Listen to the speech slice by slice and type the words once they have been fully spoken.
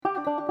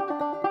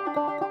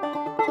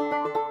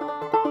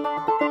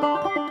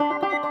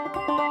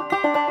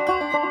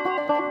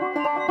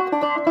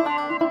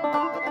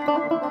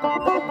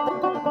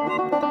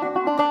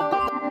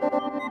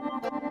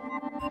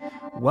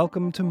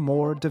Welcome to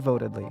More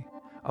Devotedly,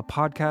 a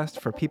podcast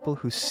for people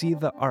who see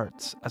the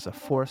arts as a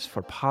force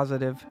for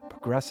positive,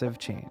 progressive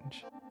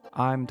change.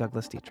 I'm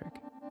Douglas Dietrich.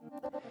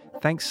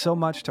 Thanks so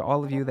much to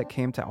all of you that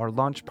came to our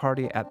launch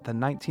party at the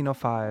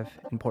 1905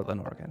 in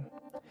Portland, Oregon.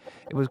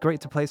 It was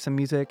great to play some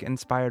music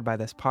inspired by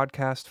this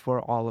podcast for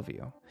all of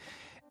you.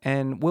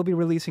 And we'll be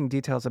releasing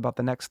details about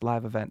the next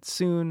live event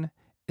soon.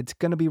 It's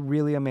going to be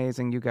really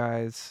amazing, you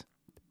guys.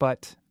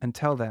 But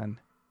until then,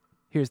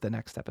 here's the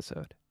next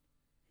episode.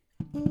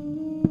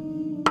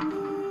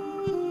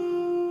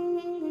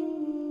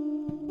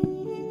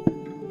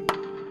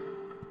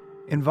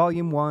 In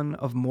Volume 1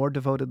 of More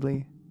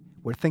Devotedly,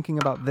 we're thinking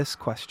about this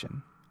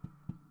question: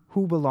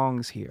 who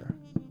belongs here?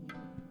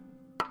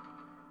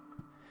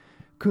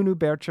 Kunu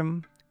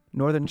Bearchum,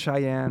 Northern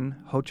Cheyenne,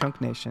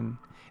 Ho-Chunk Nation,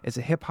 is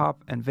a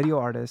hip-hop and video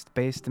artist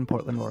based in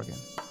Portland, Oregon.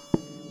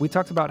 We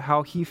talked about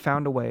how he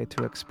found a way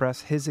to express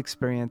his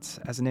experience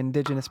as an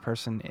indigenous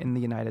person in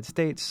the United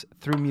States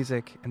through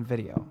music and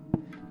video,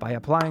 by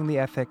applying the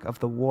ethic of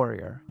the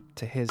warrior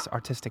to his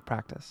artistic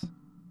practice.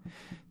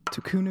 To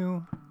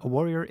Kunu, a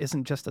warrior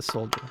isn't just a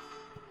soldier.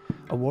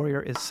 A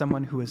warrior is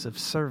someone who is of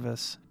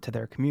service to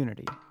their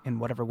community in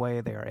whatever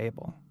way they are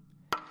able.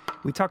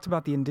 We talked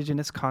about the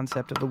indigenous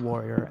concept of the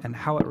warrior and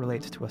how it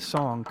relates to a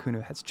song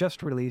Kunu has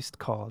just released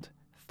called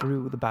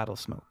Through the Battle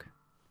Smoke.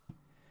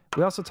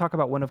 We also talk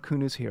about one of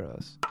Kunu's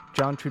heroes,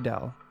 John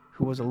Trudell,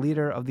 who was a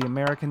leader of the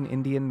American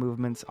Indian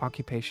movement's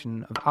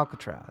occupation of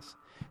Alcatraz,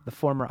 the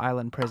former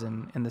island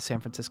prison in the San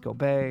Francisco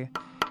Bay,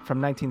 from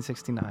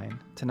 1969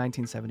 to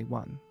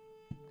 1971.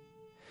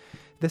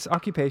 This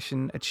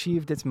occupation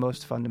achieved its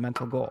most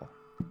fundamental goal: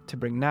 to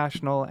bring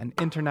national and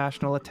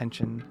international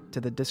attention to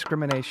the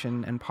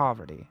discrimination and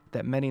poverty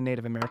that many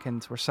Native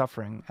Americans were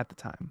suffering at the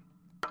time.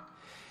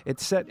 It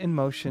set in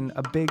motion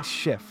a big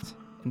shift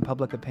in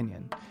public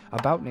opinion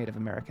about Native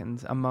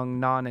Americans among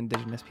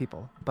non-Indigenous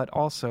people, but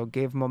also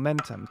gave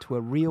momentum to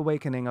a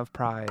reawakening of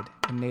pride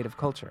in Native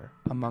culture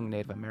among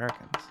Native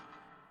Americans.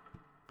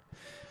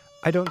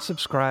 I don't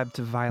subscribe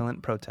to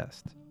violent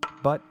protest,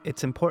 but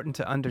it's important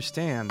to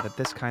understand that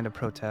this kind of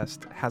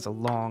protest has a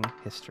long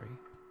history.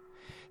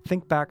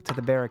 Think back to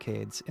the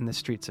barricades in the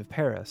streets of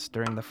Paris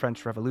during the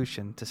French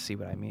Revolution to see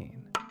what I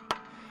mean.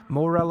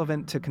 More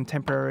relevant to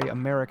contemporary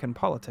American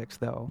politics,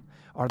 though,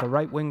 are the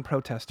right-wing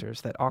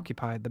protesters that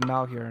occupied the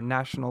Malheur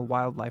National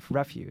Wildlife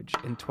Refuge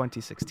in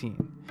 2016,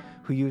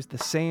 who used the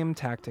same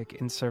tactic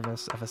in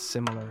service of a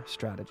similar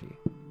strategy.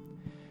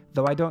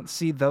 Though I don't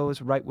see those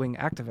right-wing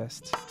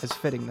activists as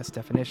fitting this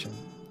definition,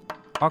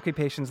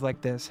 occupations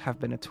like this have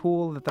been a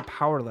tool that the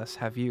powerless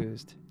have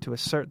used to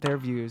assert their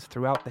views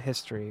throughout the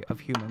history of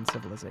human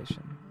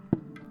civilization.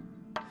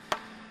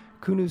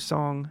 Kunu's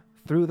song,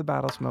 Through the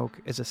Battle Smoke,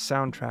 is a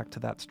soundtrack to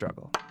that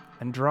struggle,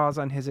 and draws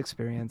on his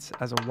experience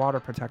as a water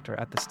protector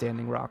at the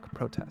Standing Rock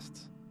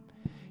protests.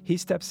 He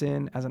steps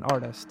in as an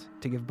artist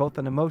to give both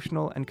an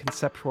emotional and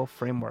conceptual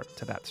framework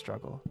to that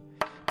struggle,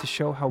 to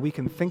show how we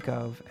can think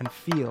of and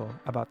feel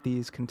about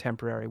these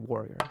contemporary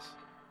warriors.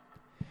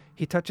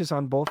 He touches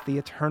on both the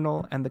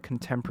eternal and the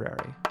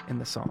contemporary in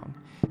the song,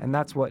 and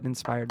that's what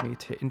inspired me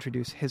to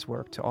introduce his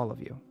work to all of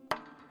you.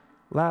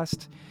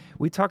 Last,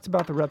 we talked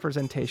about the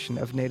representation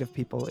of Native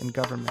people in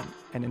government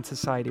and in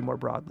society more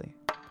broadly.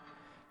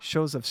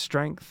 Shows of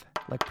strength,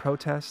 like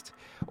protest,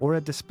 or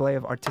a display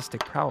of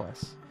artistic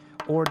prowess,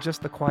 or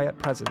just the quiet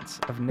presence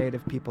of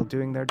Native people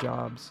doing their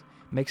jobs,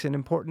 makes an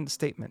important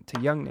statement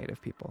to young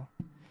Native people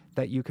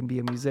that you can be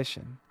a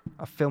musician,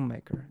 a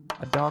filmmaker,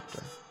 a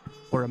doctor,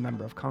 or a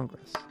member of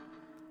Congress.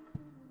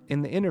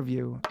 In the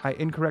interview, I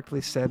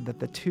incorrectly said that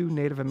the two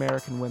Native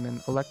American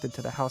women elected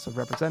to the House of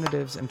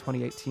Representatives in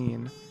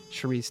 2018,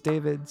 Sharice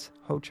Davids,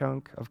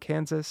 Ho-Chunk of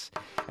Kansas,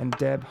 and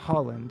Deb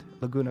Holland,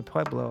 Laguna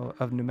Pueblo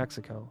of New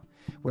Mexico,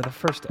 were the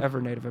first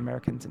ever Native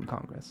Americans in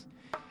Congress.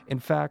 In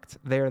fact,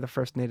 they are the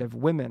first Native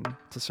women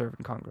to serve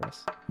in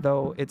Congress,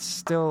 though it's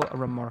still a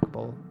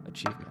remarkable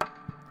achievement.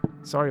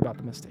 Sorry about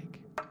the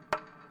mistake.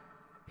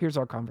 Here's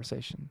our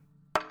conversation.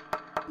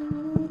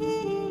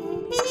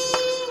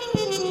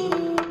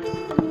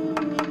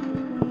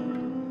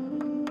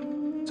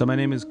 So my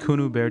name is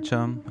Kunu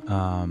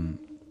Bearchum.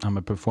 I'm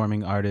a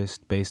performing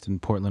artist based in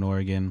Portland,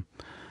 Oregon.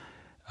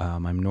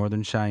 I'm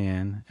Northern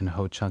Cheyenne and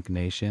Ho-Chunk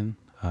Nation.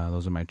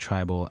 Those are my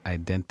tribal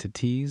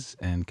identities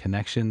and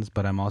connections,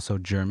 but I'm also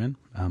German.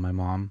 My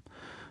mom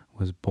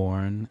was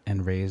born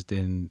and raised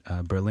in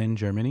Berlin,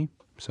 Germany.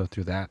 So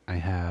through that, I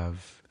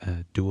have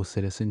dual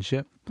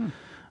citizenship.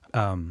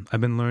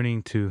 I've been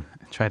learning to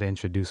try to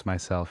introduce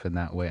myself in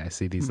that way. I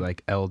see these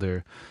like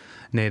elder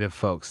Native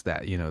folks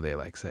that, you know, they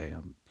like say,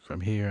 I'm from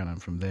here and I'm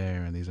from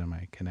there, and these are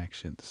my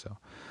connections.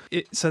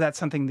 So that's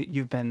something that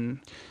you've been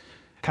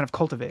kind of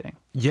cultivating.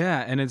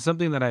 Yeah, and it's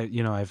something that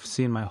I've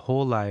seen my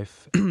whole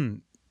life.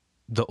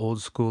 The old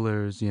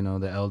schoolers,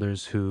 the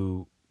elders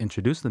who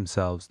introduce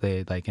themselves,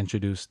 they like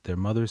introduce their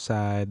mother's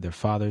side, their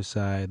father's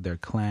side, their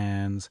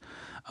clans.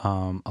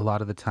 A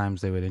lot of the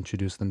times they would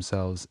introduce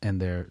themselves in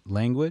their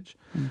language.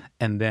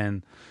 And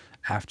then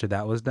after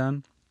that was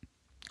done,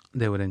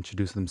 they would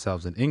introduce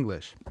themselves in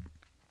English.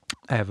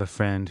 I have a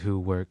friend who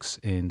works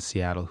in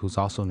Seattle who's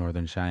also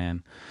Northern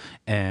Cheyenne,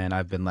 and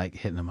I've been like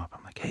hitting him up.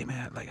 I'm like, hey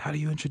man, like how do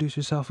you introduce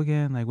yourself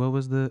again? Like what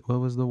was the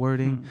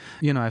wording?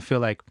 You know, I feel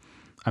like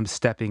I'm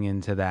stepping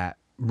into that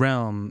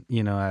realm,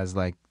 you know, as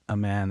like a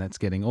man that's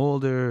getting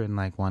older and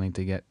like wanting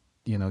to get,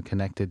 you know,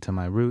 connected to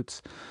my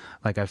roots.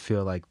 Like I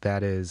feel like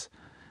that is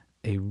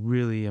a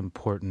really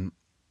important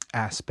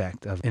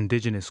aspect of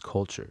indigenous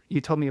culture.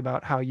 You told me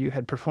about how you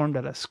had performed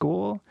at a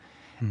school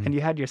and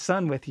you had your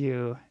son with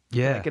you,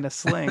 like in a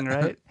sling,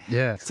 right?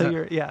 Yeah. So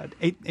you're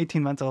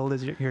 18 months old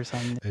is your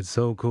son. It's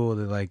so cool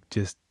to like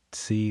just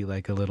see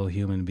like a little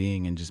human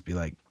being and just be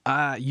like,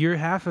 you're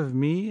half of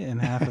me and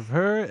half of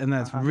her, and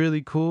that's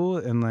really cool.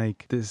 And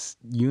like this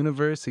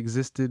universe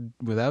existed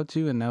without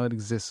you and now it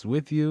exists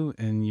with you,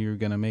 and you're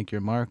gonna make your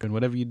mark, and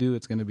whatever you do,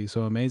 it's gonna be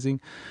so amazing.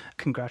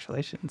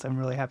 Congratulations. I'm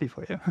really happy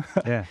for you.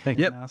 Yeah, thank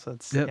you. Now, so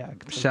it's,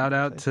 Shout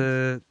out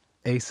to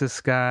Asa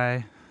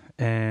Sky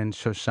and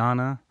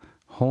Shoshana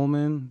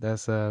Holman.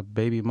 That's a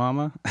baby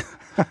mama,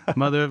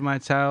 mother of my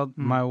child,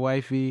 my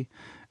wifey,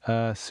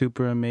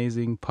 super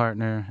amazing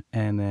partner,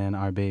 and then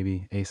our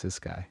baby Asa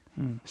Sky.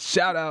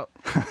 Shout out,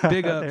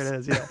 big ups. There it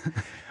is. Yeah.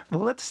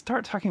 Well, let's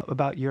start talking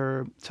about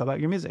your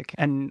music,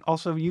 and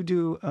also you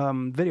do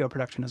video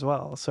production as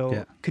well.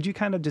 So could you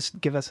kind of just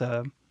give us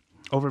a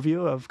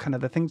overview of kind of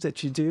the things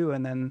that you do,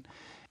 and then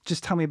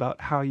just tell me about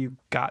how you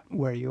got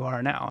where you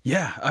are now?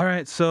 Yeah. All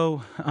right.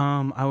 So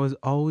I was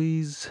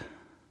always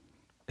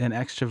an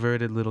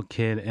extroverted little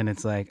kid, and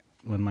it's like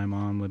when my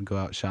mom would go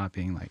out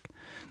shopping, like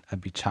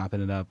I'd be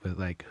chopping it up with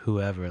like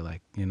whoever,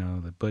 like, you know,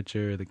 the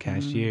butcher, the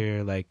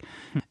cashier, like,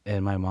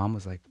 and my mom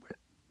was like,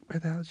 where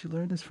the hell did you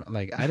learn this from?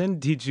 Like, I didn't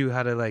teach you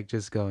how to like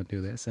just go and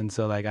do this. And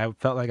so like I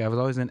felt like I was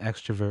always an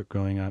extrovert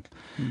growing up,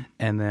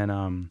 and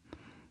then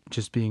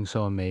just being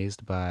so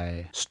amazed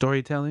by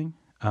storytelling.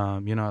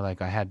 You know,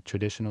 like I had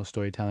traditional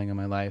storytelling in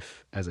my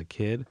life as a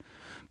kid,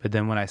 but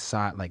then when I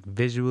saw it like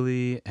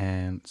visually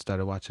and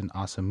started watching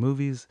awesome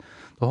movies,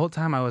 the whole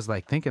time I was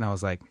like thinking, I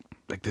was like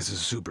this is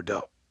super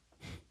dope.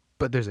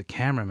 But there's a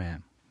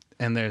cameraman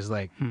and there's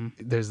like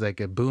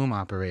a boom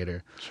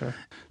operator. Sure.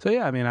 So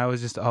yeah, I mean, I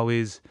was just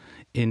always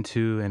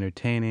into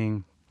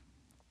entertaining,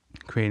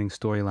 creating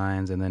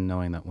storylines, and then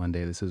knowing that one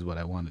day this is what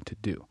I wanted to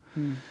do.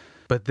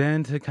 But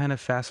then to kind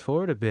of fast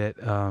forward a bit,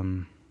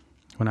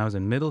 when I was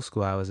in middle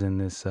school, I was in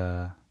this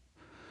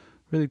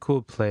really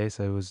cool place.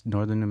 It was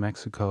northern New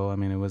Mexico. I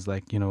mean, it was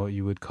like, you know, what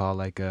you would call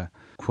like a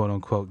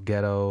quote-unquote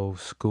ghetto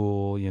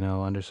school, you know,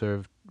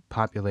 underserved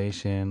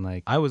population.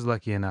 Like, I was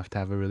lucky enough to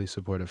have a really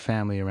supportive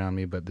family around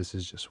me, but this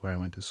is just where I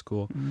went to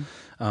school.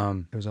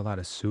 There was a lot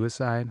of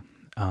suicide,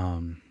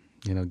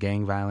 you know,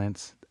 gang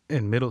violence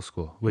in middle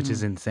school, which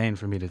is insane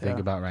for me to think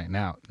about right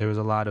now. There was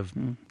a lot of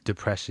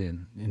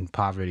depression and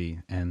poverty,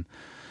 and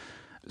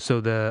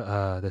so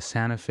the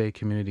Santa Fe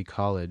Community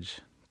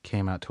College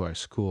came out to our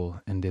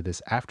school and did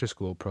this after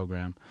school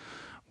program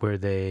where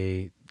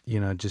they, you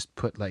know, just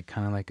put like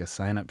kind of like a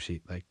sign up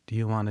sheet, like, do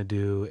you want to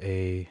do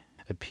a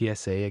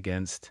PSA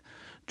against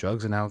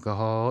drugs and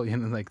alcohol, you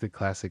know, like the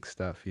classic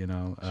stuff, you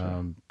know,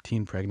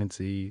 teen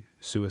pregnancy,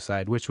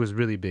 suicide, which was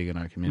really big in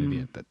our community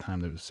at that time.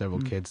 There were several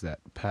kids that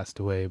passed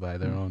away by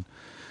their own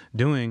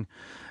doing,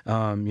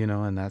 you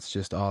know, and that's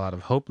just all out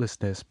of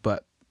hopelessness.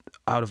 But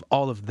out of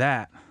all of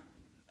that,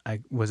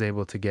 I was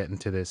able to get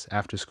into this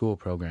after school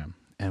program,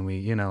 and we,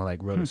 you know,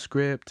 like wrote a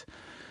script.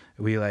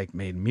 We like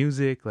made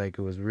music, like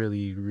it was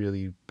really,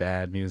 really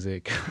bad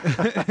music,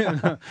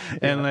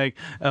 and like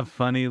a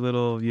funny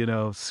little, you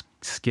know,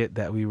 skit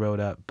that we wrote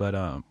up. But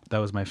that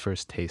was my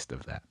first taste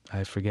of that.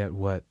 I forget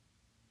what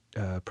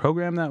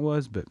program that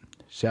was, but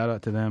shout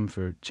out to them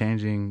for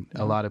changing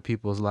a lot of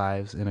people's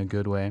lives in a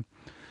good way.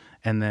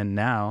 And then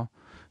now,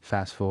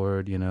 fast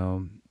forward, you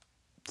know,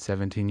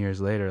 17 years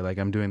later, like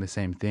I'm doing the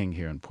same thing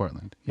here in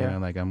Portland. You know,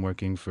 like I'm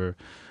working for,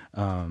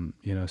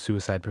 you know,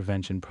 suicide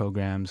prevention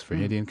programs for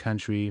Indian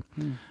country.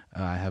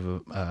 I have a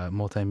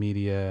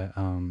multimedia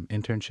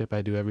internship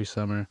I do every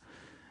summer.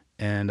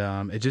 And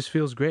it just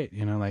feels great,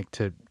 you know, like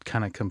to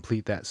kind of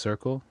complete that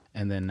circle.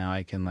 And then now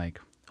I can like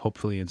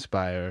hopefully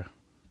inspire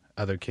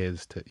other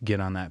kids to get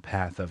on that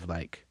path of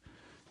like,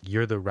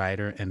 you're the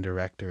writer and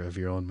director of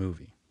your own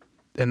movie.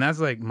 And that's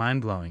like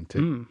mind blowing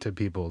to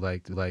people.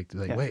 Like,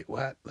 wait,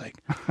 what?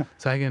 Like,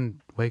 so I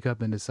can wake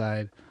up and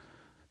decide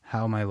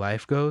how my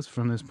life goes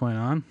from this point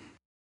on.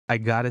 I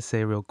gotta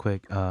say real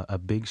quick, a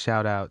big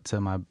shout out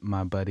to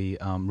my buddy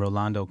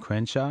Rolando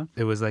Crenshaw.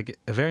 It was like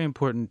a very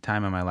important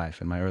time in my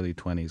life in my early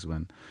 20s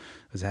when I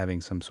was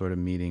having some sort of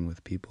meeting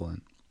with people,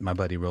 and my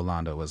buddy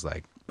Rolando was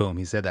like, boom,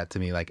 he said that to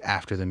me like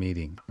after the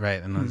meeting,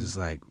 right? And I was just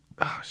like,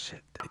 oh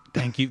shit,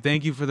 thank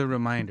you for the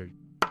reminder.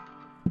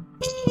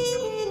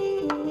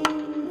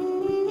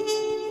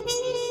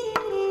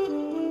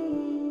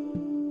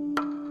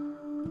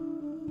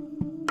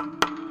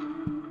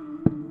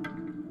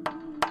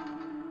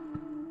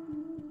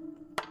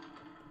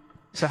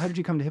 So how did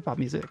you come to hip hop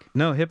music?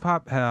 No, hip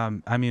hop,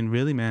 I mean,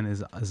 really, man,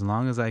 is as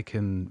long as I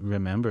can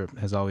remember,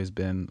 has always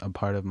been a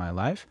part of my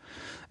life.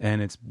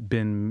 And it's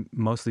been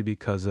mostly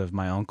because of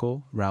my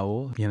uncle,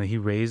 Raul. You know, he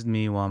raised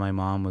me while my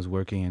mom was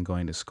working and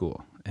going to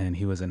school. And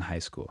he was in high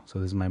school. So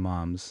this is my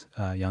mom's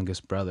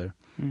youngest brother.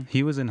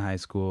 He was in high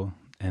school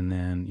and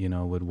then, you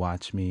know, would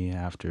watch me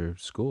after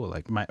school.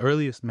 Like, my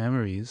earliest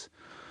memories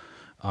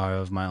are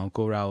of my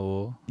uncle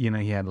Raul. You know,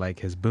 he had like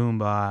his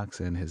boombox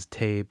and his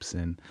tapes,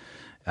 and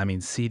I mean,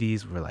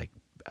 CDs were like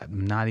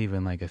not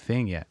even like a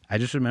thing yet. I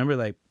just remember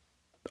like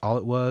all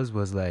it was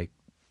like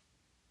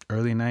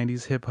early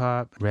 90s hip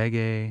hop,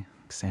 reggae,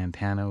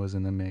 Santana was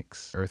in the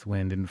mix, Earth,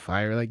 Wind and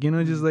Fire, like, you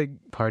know, just like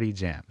party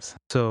jams.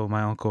 So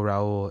my uncle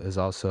Raul is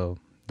also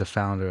the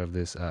founder of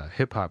this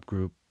hip hop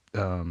group,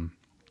 and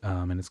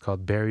it's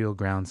called Burial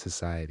Ground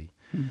Society.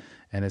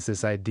 And it's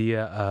this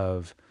idea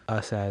of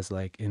us as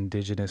like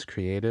indigenous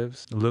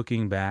creatives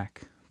looking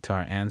back to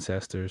our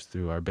ancestors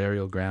through our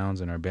burial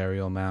grounds and our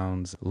burial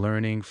mounds,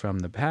 learning from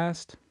the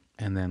past,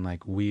 and then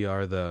like we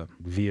are the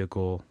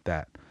vehicle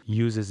that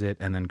uses it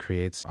and then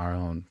creates our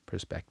own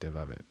perspective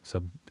of it.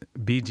 So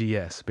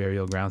BGS,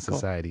 Burial Ground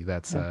Society,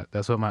 that's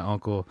what my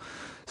uncle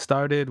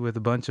started with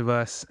a bunch of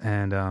us,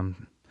 and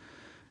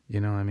you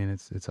know, I mean,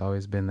 it's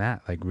always been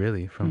that, like,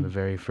 really from the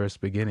very first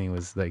beginning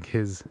was like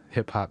his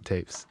hip hop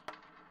tapes.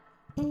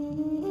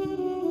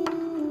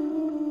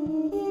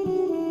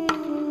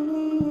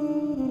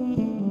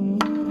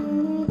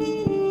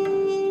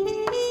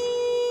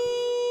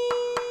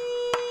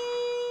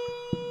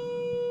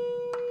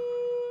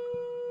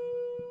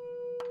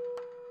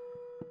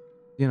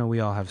 You know, we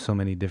all have so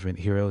many different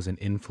heroes and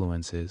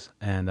influences,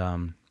 and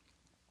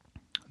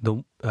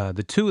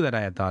the two that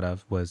I had thought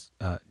of was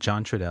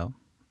John Trudell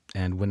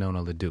and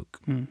Winona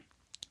LaDuke.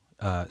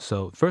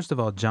 So first of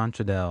all, John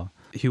Trudell,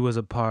 he was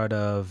a part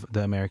of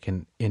the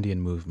American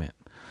Indian movement.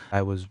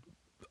 I was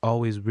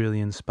always really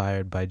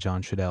inspired by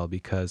John Trudell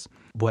because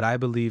what I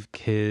believe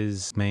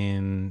his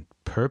main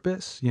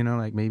purpose, you know,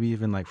 like maybe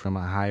even like from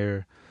a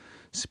higher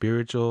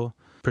spiritual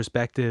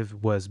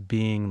perspective, was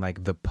being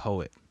like the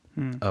poet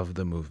of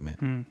the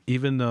movement.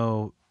 Even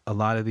though a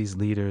lot of these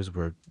leaders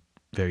were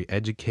very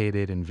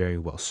educated and very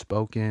well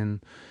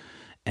spoken,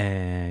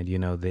 and, you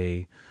know,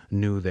 they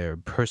knew their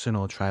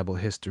personal tribal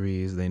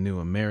histories, they knew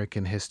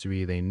American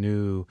history, they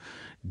knew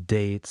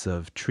dates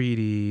of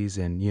treaties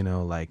and, you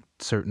know, like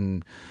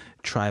certain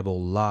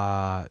tribal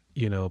law,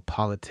 you know,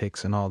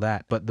 politics and all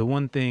that. But the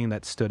one thing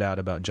that stood out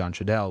about John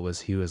Trudell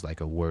was he was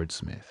like a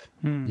wordsmith.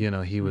 You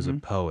know, he was a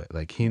poet.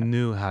 Like, he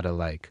knew how to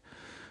like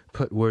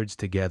put words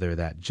together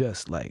that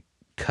just like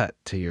cut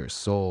to your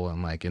soul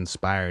and like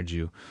inspired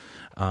you.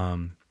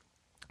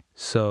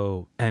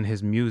 So, and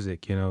his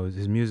music, you know,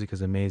 his music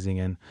is amazing.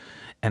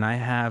 And I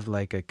have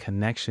like a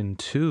connection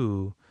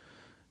to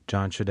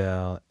John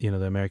Trudell, you know,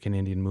 the American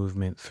Indian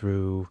movement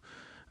through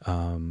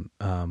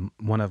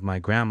one of my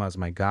grandmas,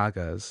 my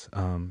gagas,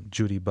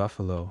 Judy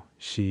Buffalo.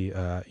 She,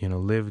 you know,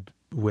 lived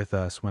with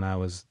us when I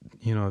was,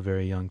 you know, a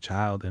very young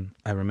child. And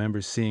I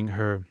remember seeing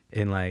her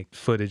in like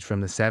footage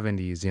from the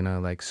 70s, you know,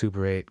 like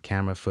Super 8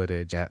 camera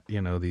footage at,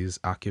 you know, these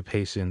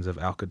occupations of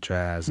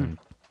Alcatraz and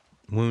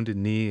Wounded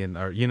Knee and,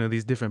 or, you know,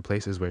 these different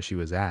places where she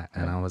was at.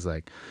 And I was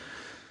like,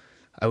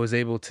 I was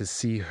able to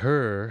see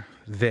her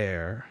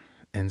there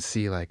and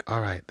see like,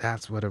 all right,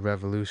 that's what a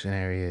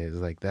revolutionary is.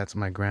 Like, that's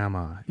my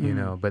grandma, you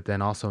know, but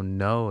then also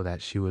know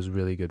that she was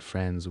really good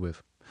friends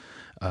with,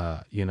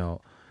 you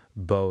know,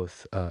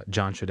 both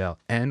John Trudell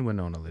and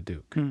Winona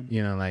LaDuke,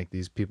 you know, like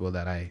these people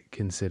that I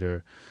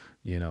consider,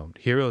 you know,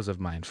 heroes of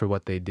mine for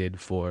what they did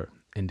for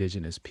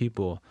indigenous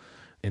people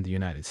in the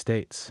United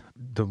States.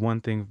 The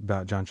one thing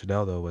about John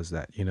Trudell, though, was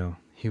that, you know,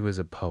 he was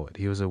a poet,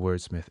 he was a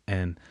wordsmith.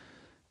 And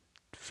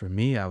for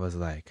me, I was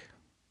like,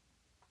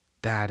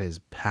 that is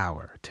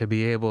power, to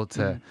be able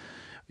to,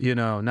 you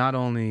know, not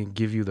only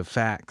give you the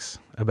facts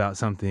about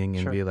something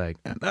and be like,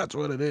 and that's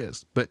what it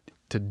is, but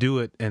to do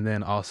it and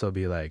then also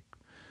be like,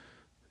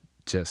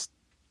 just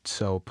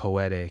so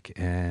poetic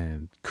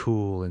and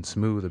cool and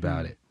smooth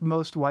about it.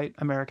 Most white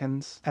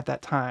Americans at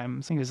that time,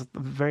 I think it was the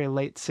very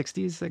late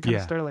 60s, that kind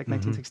of started, like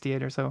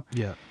 1968 or so.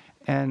 Yeah.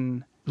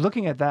 And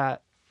looking at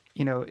that,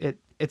 you know,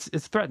 it's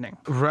threatening.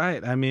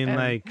 Right. I mean,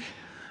 like,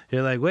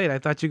 you're like, wait, I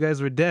thought you guys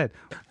were dead.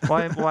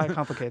 Why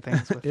complicate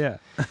things with...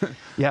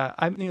 Yeah.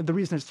 I mean, the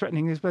reason it's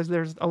threatening is because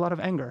there's a lot of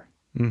anger.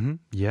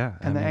 Yeah.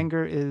 And the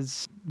anger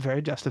is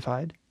very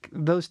justified.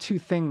 Those two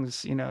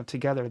things, you know,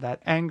 together,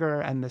 that anger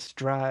and this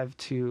drive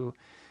to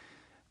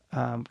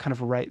kind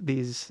of right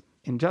these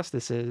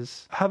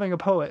injustices, having a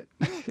poet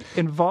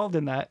involved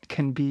in that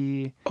can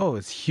be... Oh,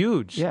 it's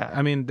huge. Yeah.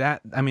 I mean,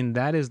 that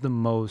is the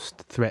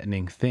most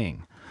threatening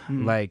thing.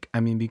 Like,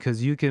 I mean,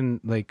 because you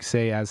can, like,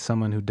 say, as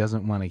someone who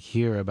doesn't want to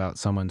hear about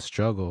someone's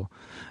struggle,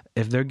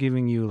 if they're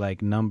giving you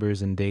like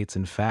numbers and dates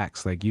and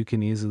facts, like, you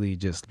can easily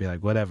just be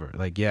like, whatever,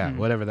 like, yeah,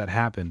 whatever, that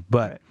happened.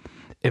 But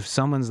if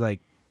someone's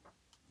like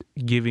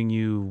giving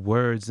you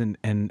words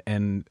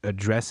and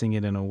addressing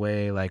it in a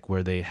way like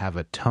where they have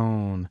a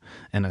tone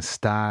and a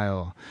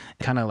style,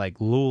 kind of like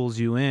lulls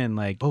you in,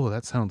 like, oh,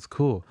 that sounds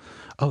cool.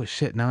 Oh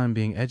shit, now I'm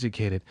being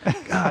educated.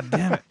 God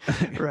damn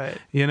it. Right.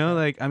 You know,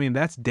 like, I mean,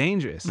 that's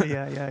dangerous.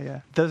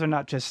 Yeah. Those are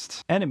not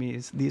just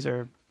enemies. These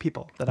are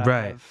people that I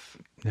Right.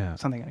 have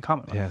something in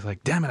common with. Yeah, it's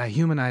like, damn it, I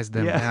humanized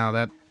them now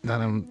that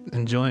I'm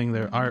enjoying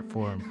their art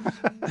form.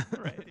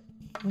 Right.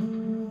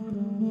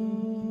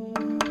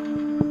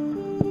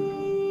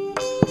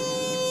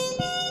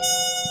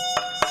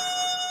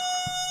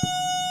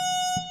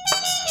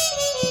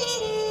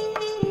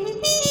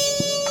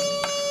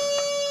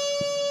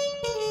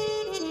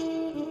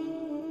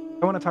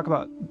 I want to talk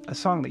about a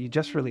song that you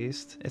just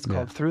released. It's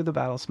called Through the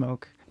Battle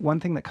Smoke. One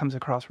thing that comes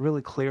across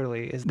really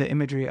clearly is the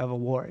imagery of a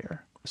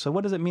warrior. So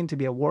what does it mean to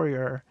be a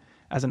warrior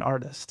as an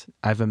artist?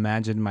 I've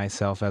imagined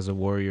myself as a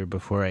warrior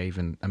before I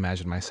even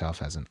imagined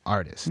myself as an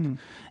artist.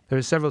 There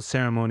are several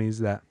ceremonies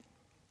that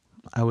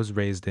I was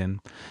raised in,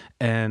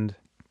 and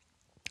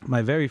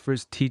my very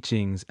first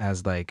teachings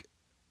as like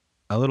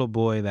a little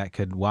boy that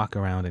could walk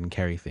around and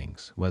carry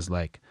things was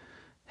like,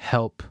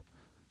 help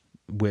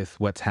with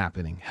what's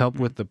happening, help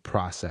with the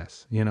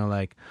process. You know,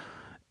 like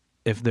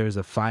if there's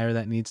a fire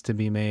that needs to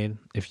be made,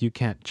 if you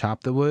can't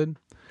chop the wood,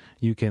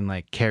 you can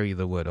like carry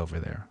the wood over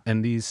there.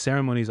 And these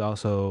ceremonies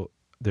also,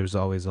 there's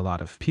always a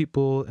lot of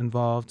people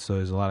involved, so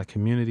there's a lot of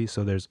community,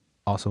 so there's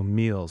also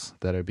meals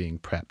that are being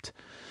prepped.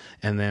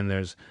 And then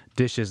there's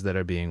dishes that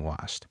are being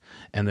washed.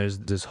 And there's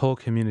this whole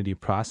community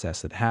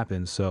process that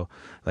happens. So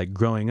like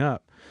growing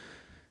up,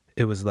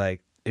 it was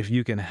like, if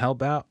you can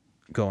help out,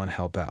 go and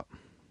help out.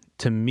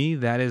 To me,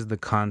 that is the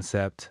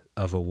concept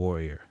of a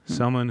warrior,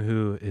 someone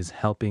who is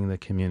helping the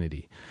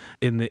community.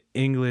 In the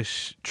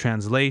English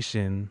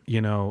translation,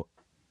 you know,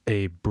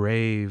 a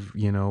brave,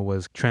 you know,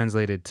 was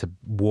translated to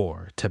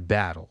war, to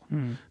battle,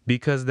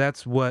 because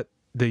that's what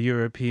the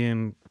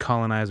European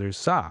colonizers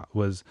saw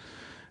was,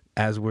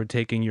 as we're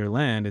taking your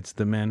land, it's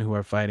the men who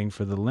are fighting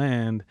for the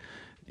land.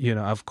 You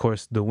know, of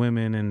course, the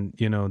women and,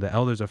 you know, the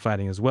elders are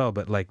fighting as well,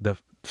 but like the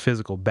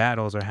physical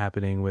battles are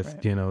happening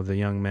with, you know, the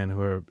young men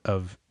who are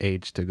of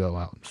age to go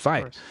out and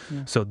fight.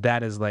 So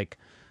that is like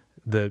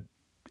the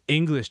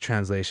English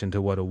translation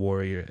to what a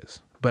warrior is.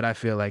 But I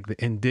feel like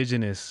the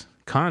indigenous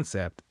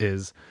concept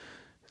is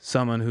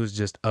someone who's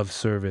just of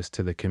service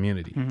to the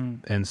community.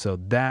 And so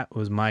that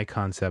was my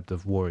concept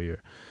of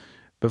warrior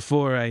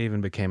before I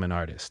even became an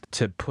artist.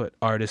 To put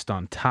artist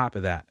on top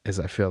of that is,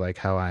 I feel like,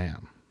 how I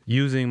am,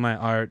 using my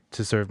art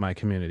to serve my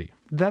community.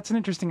 That's an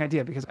interesting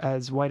idea, because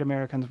as white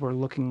Americans were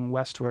looking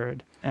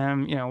westward,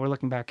 you know, we're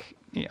looking back,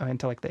 you know,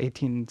 into like the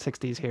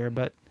 1860s here,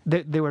 but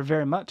they were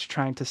very much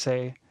trying to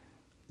say,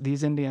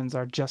 these Indians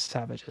are just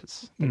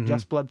savages. They're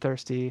just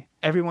bloodthirsty.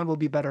 Everyone will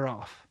be better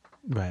off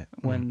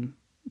when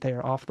they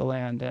are off the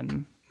land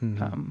and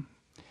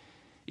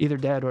either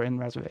dead or in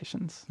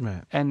reservations.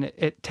 And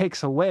it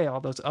takes away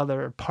all those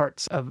other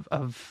parts of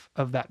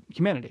that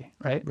humanity,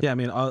 right? Yeah, I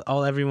mean,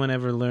 all everyone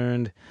ever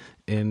learned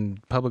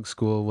in public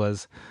school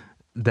was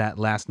that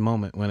last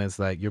moment when it's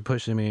like, you're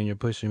pushing me and you're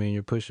pushing me and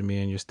you're pushing me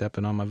and you're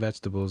stepping on my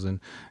vegetables, and,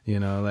 you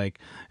know, like,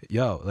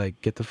 yo, like,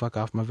 get the fuck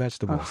off my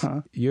vegetables.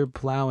 You're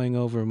plowing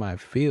over my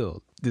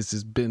field. This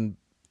has been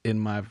in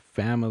my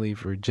family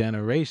for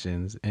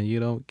generations, and you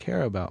don't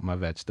care about my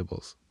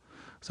vegetables.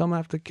 So I'm gonna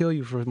have to kill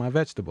you for my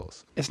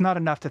vegetables. It's not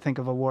enough to think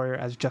of a warrior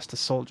as just a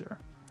soldier.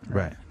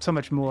 Right. So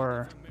much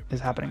more is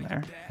happening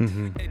there.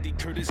 Eddie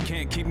Curtis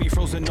can't keep me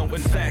frozen. No,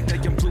 in fact, I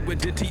am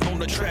fluidity on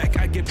the track.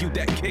 I give you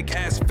that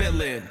kick-ass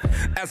feeling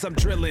as I'm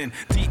drilling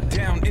deep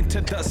down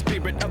into the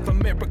spirit of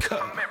America.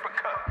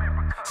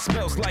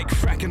 Smells like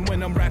fracking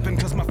when I'm rapping,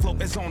 cause my flow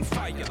is on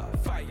fire.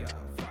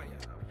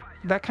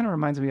 That kind of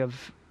reminds me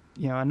of,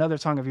 you know, another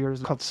song of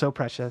yours called So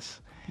Precious.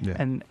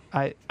 And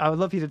I would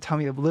love you to tell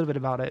me a little bit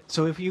about it.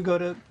 So if you go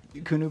to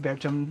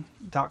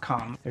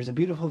kunubearchum.com, there's a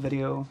beautiful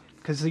video,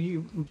 because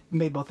you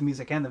made both the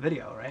music and the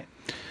video, right?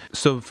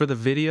 So for the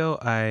video,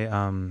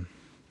 I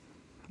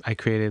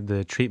created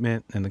the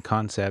treatment and the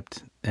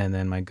concept, and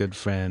then my good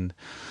friend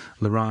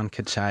Laurent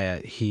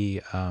Kachaya,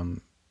 he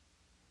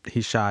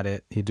shot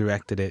it, he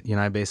directed it. You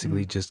know, I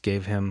basically just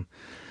gave him,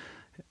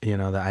 you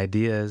know, the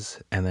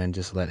ideas and then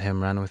just let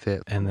him run with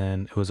it. And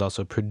then it was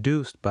also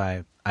produced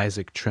by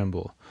Isaac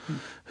Trimble,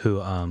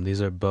 who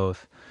these are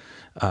both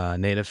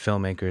native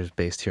filmmakers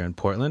based here in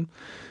Portland.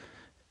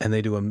 And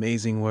they do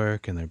amazing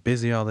work, and they're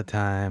busy all the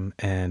time.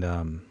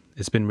 And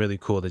it's been really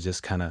cool to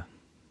just kind of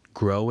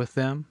grow with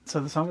them.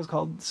 So the song is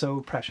called So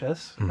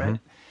Precious, right?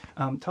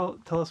 Tell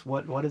us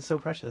what is so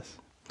precious?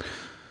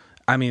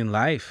 I mean,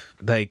 life.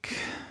 Like,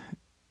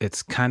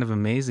 it's kind of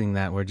amazing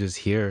that we're just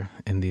here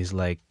in these,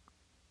 like,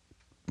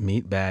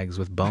 meat bags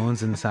with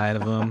bones inside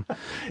of them.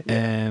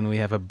 And we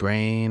have a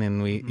brain,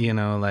 and we, you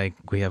know, like,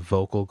 we have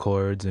vocal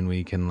cords, and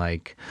we can,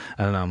 like,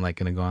 I don't know, I'm like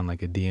going to go on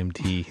like a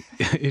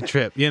DMT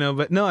trip, you know,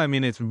 but no, I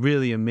mean, it's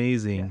really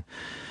amazing.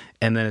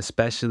 And then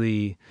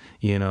especially,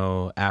 you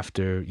know,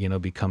 after, you know,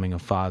 becoming a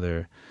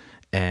father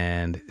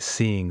And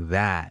seeing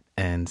that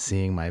and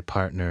seeing my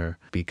partner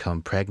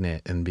become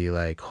pregnant and be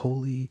like,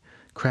 holy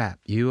crap,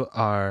 you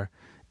are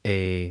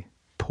a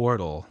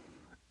portal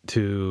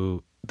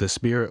to the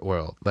spirit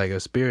world. Like a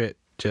spirit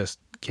just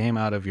came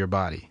out of your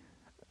body.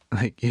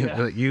 Like you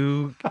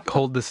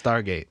hold the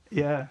Stargate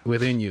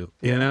within you,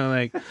 you know,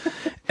 like,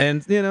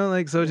 and you know,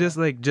 like, so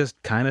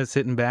just kind of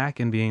sitting back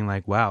and being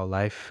like, wow,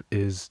 life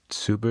is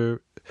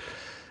super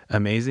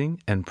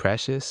amazing and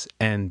precious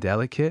and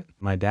delicate.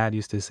 My dad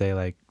used to say,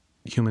 like,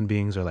 human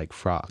beings are like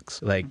frogs.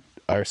 Like,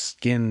 our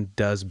skin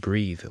does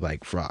breathe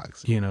like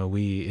frogs. You know,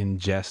 we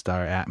ingest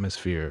our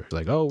atmosphere.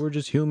 Like, oh, we're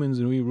just humans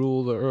and we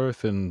rule the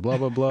earth and blah,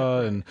 blah,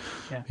 blah, and,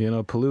 you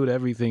know, pollute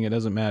everything. It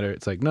doesn't matter.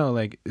 It's like, no,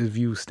 like, if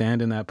you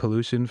stand in that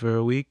pollution for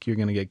a week, you're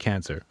going to get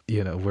cancer.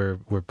 You know,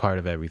 we're part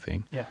of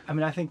everything. Yeah. I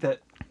mean, I think that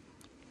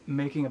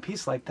making a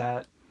piece like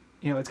that,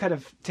 you know, it's kind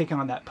of taking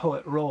on that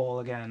poet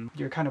role again.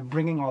 You're kind of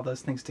bringing all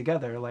those things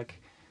together.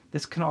 Like,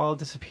 this can all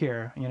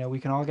disappear. You know, we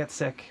can all get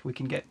sick. We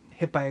can get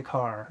hit by a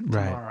car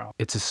tomorrow. Right.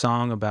 It's a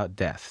song about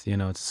death. You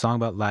know, it's a song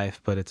about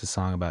life, but it's a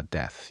song about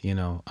death. You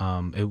know,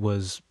 it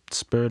was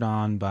spurred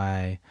on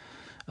by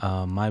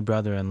my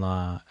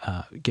brother-in-law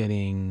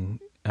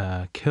getting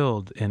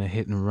killed in a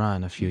hit and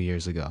run a few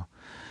years ago.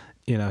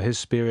 You know, his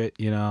spirit,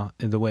 you know,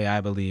 the way I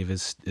believe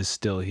is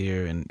still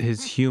here, and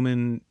his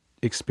human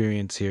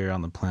experience here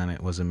on the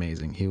planet was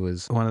amazing. He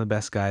was one of the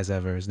best guys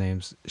ever. His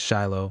name's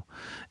Shiloh.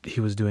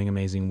 He was doing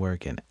amazing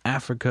work in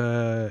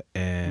Africa,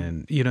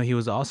 and you know, he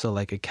was also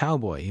like a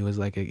cowboy. He was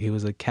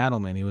a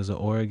cattleman. He was an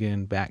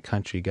Oregon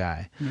backcountry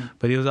guy,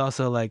 but he was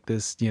also like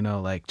this, you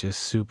know, like just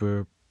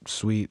super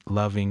sweet,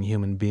 loving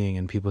human being.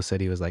 And people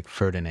said he was like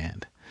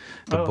Ferdinand,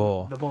 the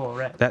bull. The bull,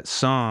 right? That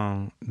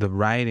song, the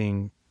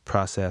writing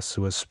process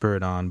was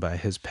spurred on by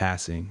his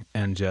passing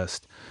and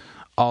just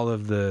all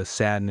of the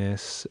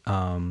sadness.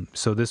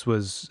 So this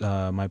was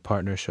my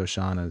partner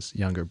Shoshana's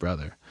younger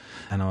brother.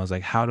 And I was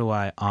like, how do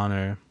I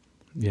honor,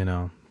 you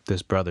know,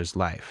 this brother's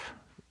life?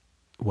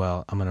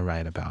 Well, I'm going to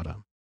write about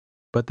him.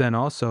 But then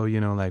also, you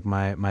know, like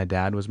my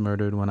dad was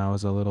murdered when I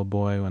was a little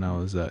boy, when I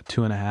was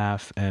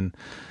 2.5.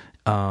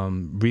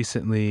 And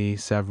recently,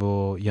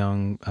 several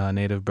young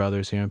Native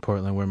brothers here in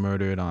Portland were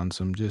murdered on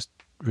some just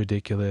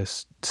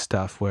ridiculous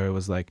stuff where it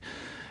was like,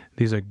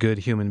 these are good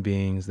human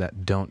beings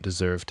that don't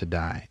deserve to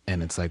die.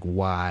 And it's like,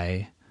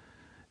 why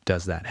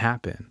does that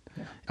happen?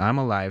 Yeah. I'm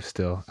alive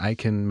still. I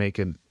can make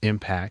an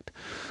impact.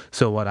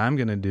 So what I'm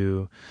going to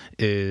do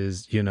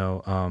is, you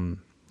know,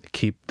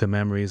 keep the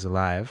memories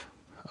alive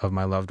of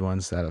my loved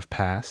ones that have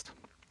passed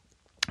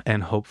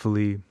and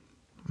hopefully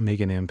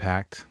make an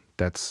impact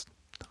that's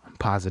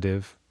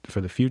positive for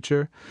the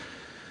future.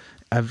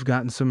 I've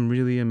gotten some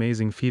really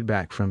amazing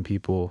feedback from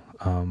people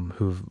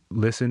who've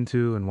listened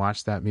to and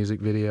watched that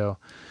music video.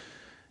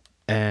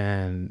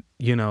 And,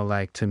 you know,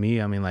 like, to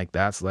me, I mean, like,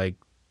 that's like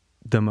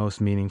the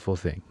most meaningful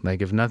thing.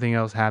 Like, if nothing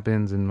else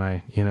happens in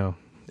my, you know,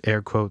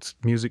 air quotes,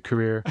 music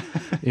career,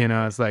 you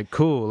know, it's like,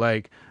 cool.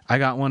 Like, I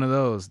got one of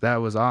those. That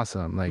was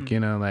awesome. Like, you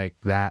know, like,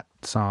 that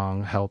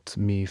song helped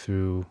me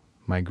through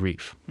my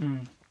grief.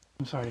 I'm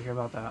sorry to hear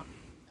about that.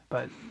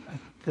 But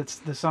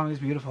the song is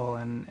beautiful,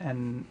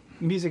 and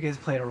music has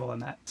played a role in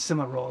that,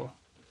 similar role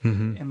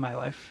in my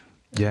life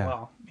as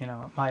well. You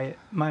know,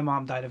 my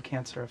mom died of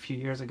cancer a few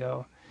years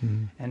ago,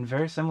 and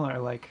very similar.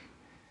 Like,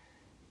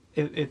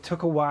 it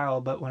took a while,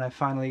 but when I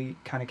finally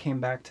kind of came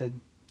back to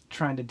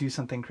trying to do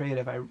something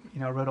creative, I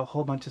wrote a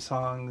whole bunch of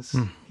songs.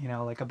 You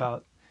know, like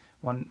about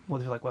one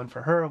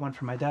for her, one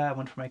for my dad,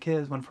 one for my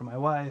kids, one for my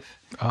wife.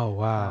 Oh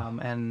wow!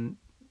 And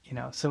you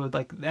know, so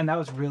like, and that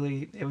was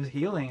really, it was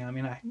healing. I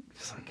mean, I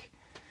was like,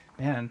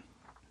 man,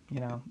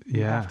 you know,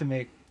 you have to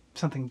make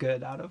something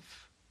good out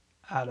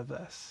of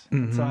this.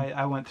 So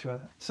I went through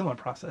a similar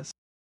process,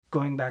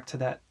 going back to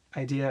that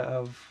idea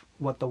of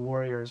what the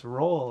warrior's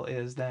role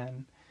is.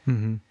 Then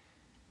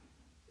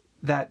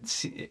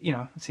that, you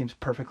know, seems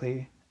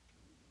perfectly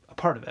a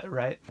part of it,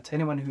 right? To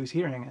anyone who's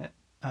hearing it,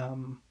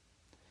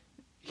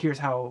 here's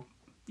how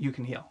you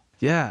can heal.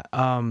 Yeah,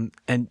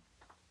 and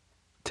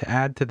to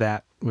add to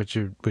that, what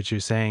you're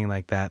saying,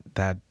 like that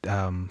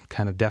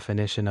kind of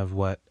definition of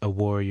what a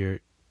warrior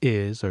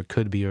is or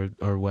could be,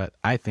 or what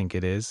I think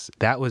it is,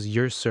 that was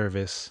your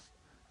service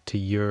to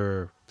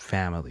your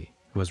family,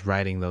 was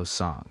writing those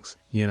songs.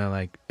 You know,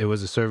 like, it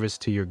was a service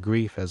to your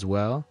grief as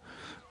well,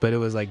 but it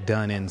was like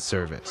done in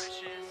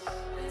service.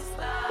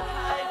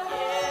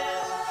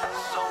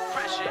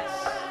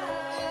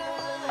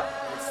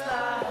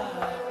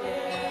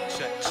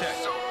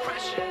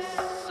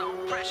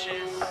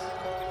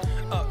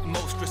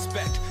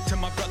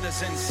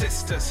 And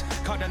sisters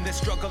caught in this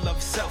struggle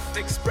of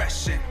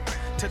self-expression,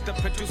 to the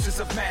producers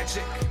of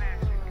magic,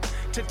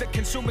 to the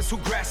consumers who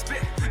grasp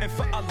it, and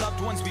for our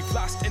loved ones we've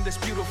lost in this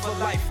beautiful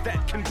life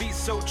that can be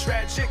so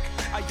tragic.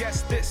 I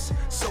guess this,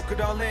 soak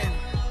it all in,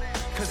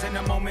 cause in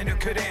a moment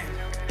it could end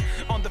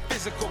on the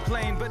physical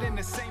plane, but in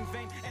the same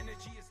vein,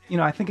 energy is... You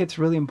know, I think it's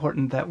really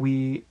important that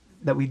we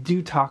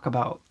do talk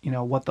about, you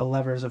know, what the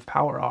levers of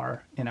power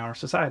are in our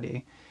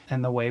society.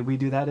 And the way we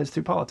do that is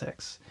through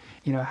politics.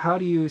 How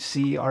do you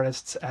see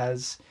artists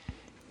as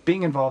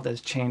being involved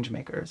as change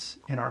makers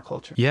in our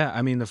culture? Yeah,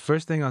 I mean, the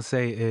first thing I'll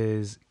say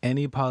is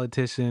any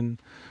politician,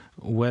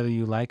 whether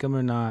you like them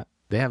or not,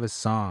 they have a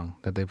song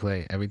that they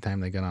play every time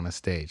they get on a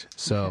stage.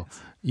 So,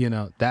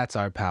 that's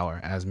our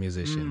power as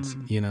musicians.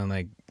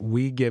 Like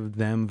we give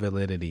them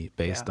validity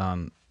based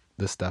on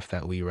the stuff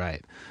that we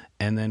write.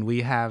 And then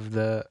we have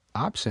the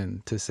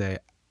option to say,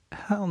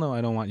 hell no,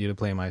 I don't want you to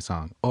play my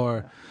song.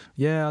 Or,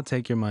 I'll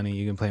take your money,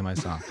 you can play my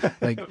song.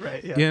 Like,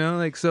 right,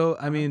 yeah. So,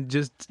 I mean,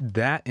 just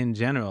that in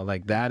general,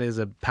 like that is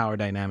a power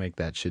dynamic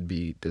that should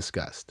be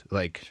discussed.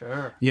 Like,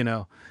 sure.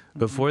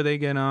 Before they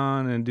get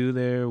on and do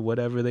their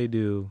whatever they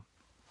do,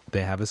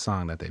 they have a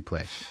song that they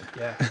play.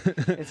 Yeah.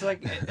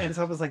 It's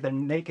almost like they're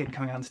naked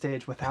coming on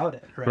stage without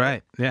it, right?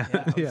 Right, yeah.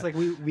 It's like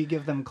we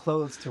give them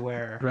clothes to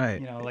wear. Right.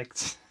 Like...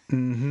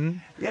 Mm-hmm.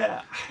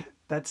 Yeah.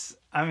 That's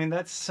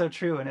so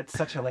true, and it's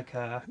such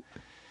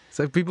it's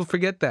like people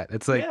forget that.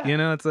 It's like,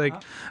 it's like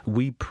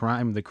we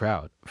prime the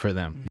crowd for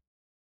them.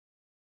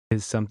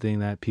 Is something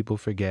that people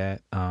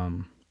forget. I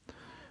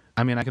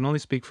mean, I can only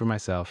speak for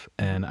myself,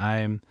 and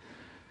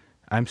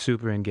I'm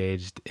super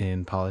engaged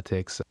in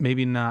politics.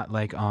 Maybe not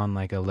like on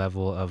like a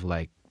level of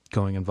like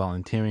going and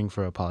volunteering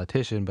for a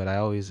politician, but I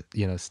always,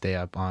 stay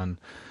up on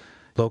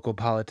local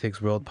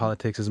politics, world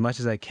politics as much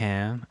as I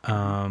can.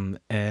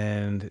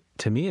 And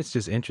to me, it's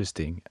just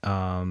interesting.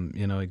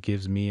 It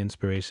gives me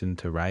inspiration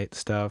to write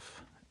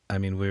stuff. I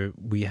mean,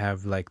 we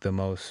have like the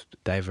most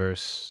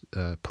diverse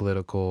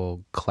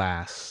political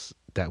class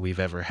that we've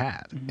ever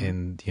had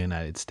in the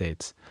United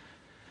States.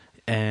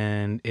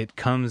 And it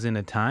comes in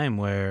a time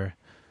where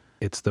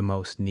it's the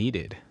most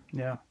needed.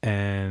 Yeah.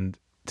 And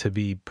to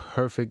be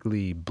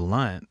perfectly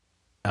blunt,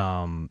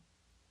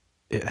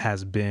 it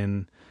has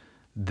been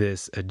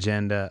this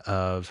agenda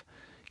of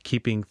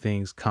keeping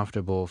things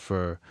comfortable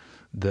for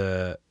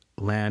the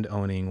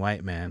land-owning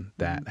white man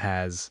that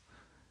has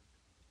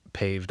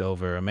paved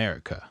over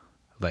America.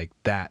 Like,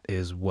 that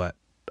is what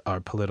our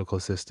political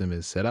system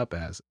is set up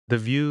as. The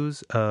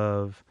views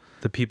of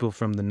the people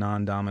from the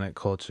non-dominant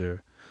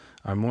culture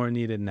are more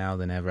needed now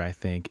than ever, I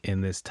think,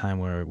 in this time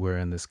where we're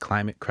in this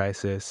climate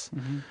crisis.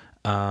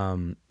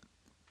 We're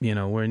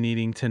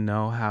needing to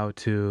know how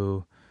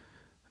to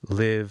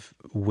live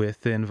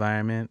with the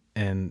environment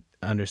and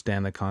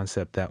understand the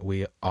concept that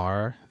we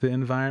are the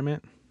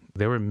environment.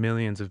 There were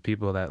millions of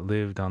people that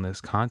lived on this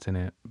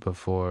continent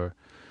before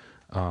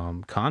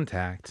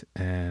contact,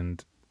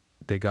 and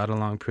they got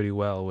along pretty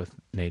well with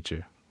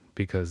nature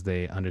because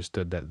they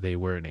understood that they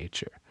were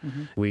nature.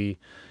 We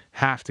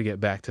have to get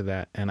back to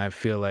that, and I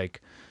feel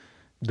like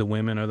the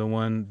women are the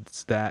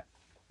ones that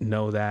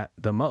know that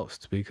the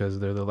most because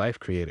they're the life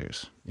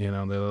creators, they're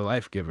the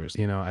life givers.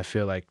 I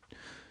feel like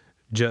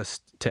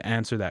just to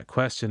answer that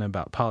question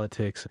about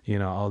politics,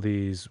 all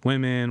these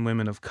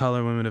women of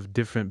color, women of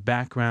different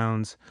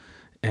backgrounds,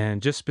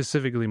 and just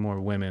specifically more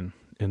women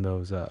in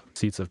those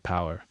seats of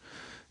power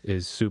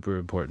is super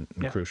important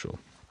and crucial.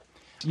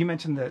 You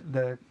mentioned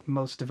the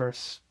most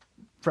diverse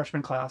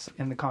freshman class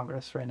in the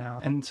Congress right now.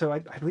 And so I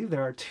believe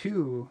there are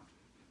 2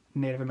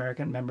 Native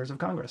American members of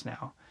Congress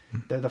now.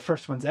 They're the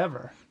first ones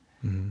ever,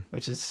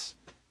 which is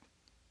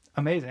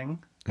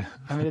amazing.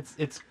 I mean,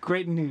 it's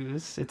great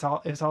news.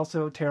 It's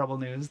also terrible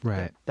news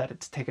that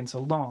it's taken so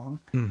long.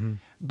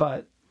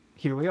 But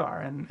here we are,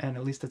 and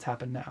at least it's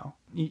happened now.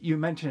 You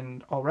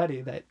mentioned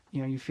already that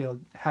you feel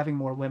having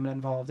more women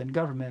involved in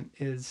government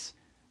is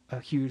a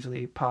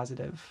hugely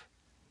positive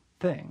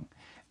thing.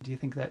 Do you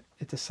think that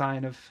it's a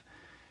sign of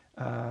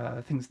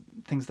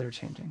things that are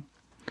changing?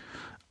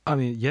 I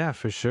mean, yeah,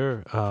 for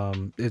sure.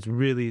 It's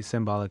really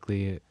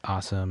symbolically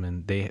awesome,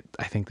 and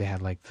I think they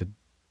had like the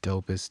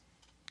dopest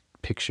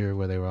picture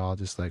where they were all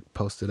just like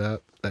posted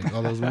up, like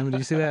all those women. Did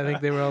you see that? I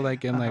think they were all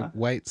like in like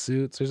white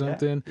suits or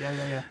something.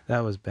 Yeah.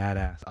 That was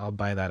badass. I'll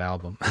buy that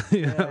album,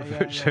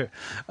 for sure.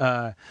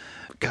 God,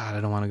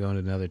 I don't want to go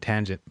into another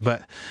tangent,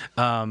 but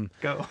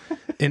go.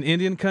 In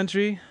Indian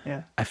country,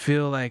 I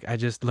feel like I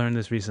just learned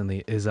this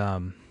recently is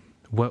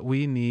what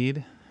we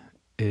need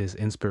is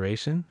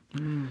inspiration,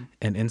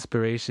 and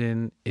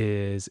inspiration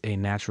is a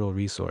natural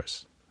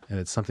resource, and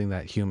it's something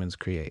that humans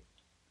create.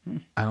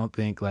 I don't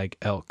think like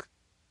elk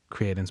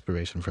create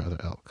inspiration for other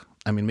elk.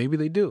 I mean, maybe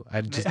they do.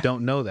 I just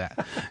don't know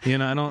that.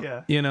 I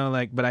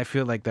don't, but I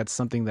feel like that's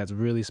something that's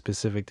really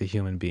specific to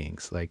human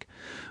beings. Like,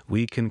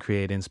 we can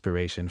create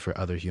inspiration for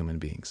other human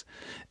beings.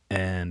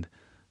 And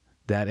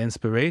that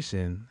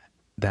inspiration,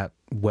 that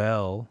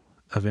well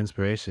of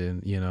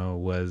inspiration,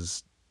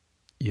 was,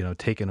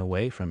 taken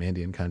away from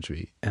Indian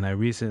country. And I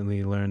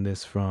recently learned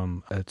this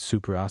from a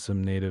super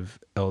awesome Native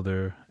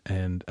elder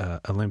and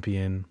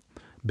Olympian,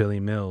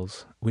 Billy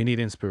Mills. We need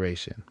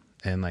inspiration.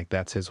 And like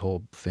that's his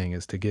whole thing,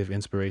 is to give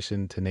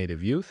inspiration to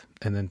Native youth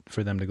and then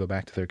for them to go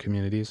back to their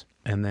communities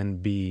and then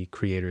be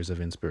creators of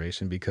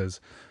inspiration,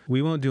 because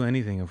we won't do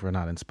anything if we're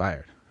not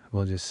inspired.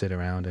 We'll just sit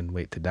around and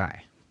wait to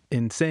die.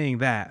 In saying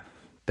that,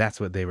 that's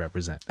what they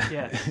represent.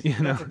 Yes,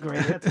 that's a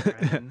great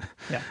answer.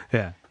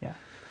 Yeah. Yeah.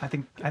 I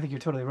think you're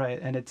totally right.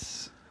 And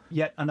it's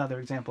yet another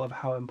example of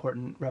how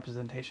important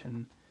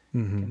representation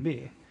Mm-hmm. can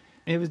be.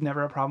 It was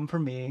never a problem for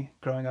me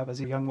growing up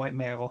as a young white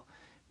male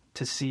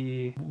to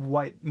see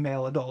white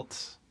male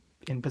adults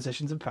in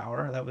positions of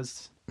power. That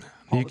was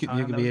all You the could time.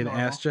 you could That be was an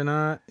normal.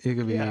 astronaut. You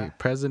could be Yeah.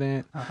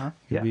 president. You could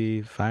Yeah.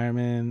 be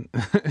fireman.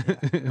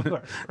 Of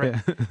course, right. Yeah.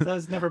 So that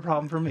was never a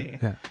problem for me.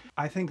 Yeah.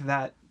 I think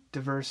that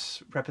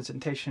diverse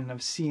representation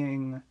of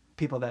seeing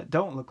people that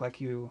don't look like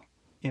you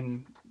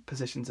in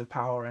positions of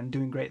power and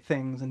doing great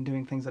things and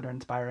doing things that are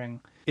inspiring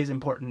is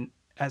important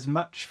as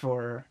much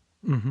for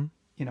Mm-hmm.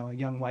 a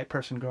young white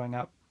person growing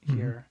up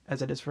here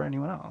as it is for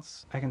anyone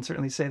else. I can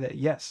certainly say that,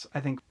 yes, I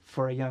think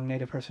for a young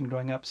Native person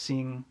growing up,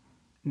 seeing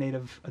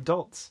Native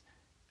adults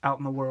out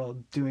in the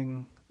world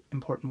doing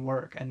important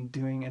work and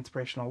doing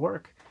inspirational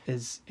work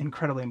is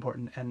incredibly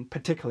important and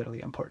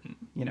particularly important,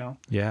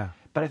 Yeah.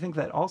 But I think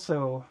that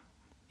also,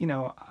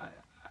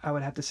 I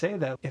would have to say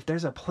that if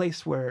there's a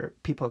place where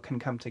people can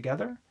come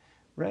together,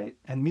 right?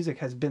 And music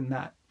has been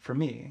that for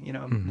me,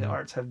 the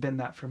arts have been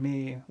that for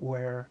me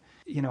where,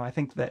 I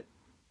think that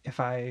if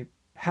I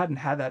hadn't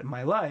had that in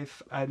my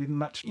life, I'd be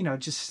much,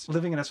 just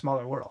living in a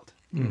smaller world,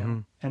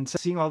 And so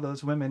seeing all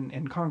those women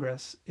in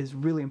Congress is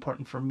really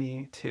important for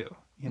me too,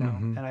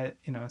 And I,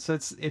 so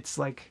it's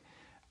like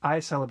I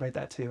celebrate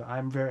that too.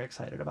 I'm very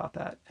excited about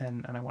that,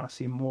 and I want to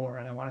see more,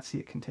 and I want to see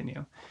it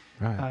continue.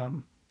 Right.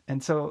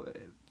 And so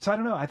I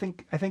don't know. I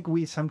think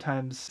we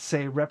sometimes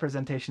say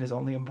representation is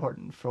only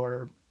important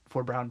for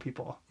brown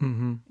people,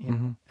 Mm-hmm.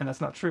 and that's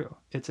not true.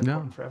 It's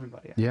important for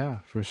everybody. Yeah,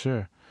 for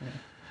sure.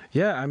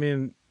 Yeah, I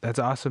mean, that's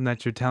awesome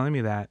that you're telling me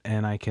that,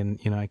 and I can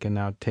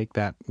now take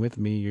that with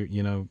me,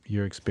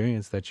 your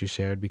experience that you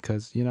shared,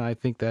 because, I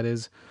think that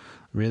is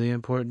really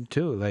important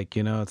too. Like,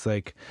 it's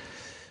like,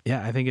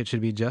 yeah, I think it should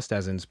be just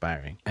as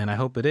inspiring, and I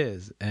hope it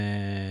is.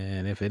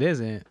 And if it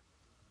isn't,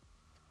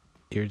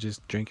 you're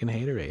just drinking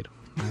haterade.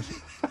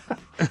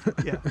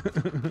 Yeah.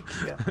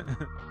 Yeah.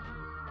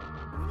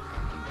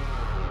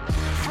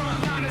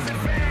 Frontliners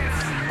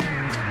advance.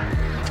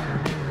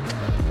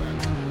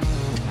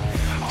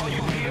 All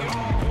you hear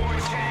are war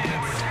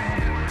chants.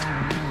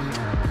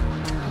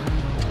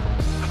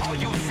 All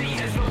you see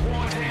is the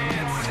war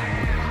dance.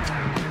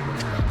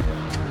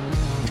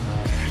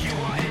 You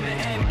are in the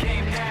end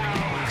game now.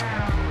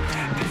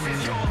 This is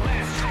your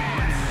last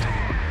chance.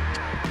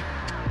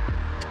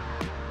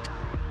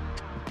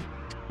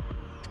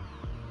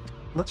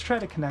 Let's try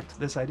to connect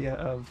this idea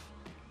of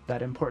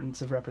that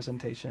importance of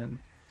representation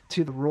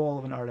to the role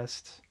of an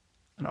artist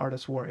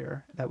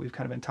warrior that we've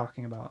kind of been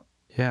talking about.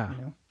 Yeah.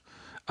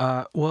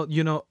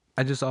 Well,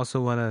 I just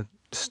also want to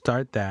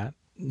start that,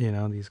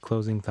 these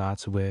closing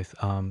thoughts with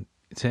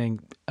saying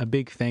a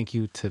big thank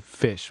you to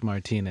Fish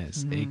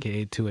Martinez,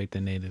 aka 28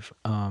 the Native,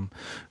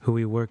 who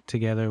we worked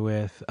together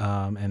with,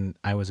 and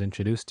I was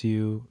introduced to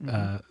you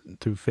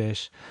through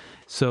Fish.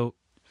 So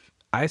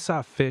I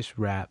saw Fish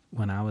rap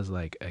when I was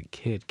like a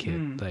kid,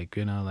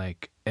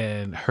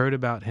 and heard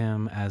about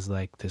him as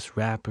like this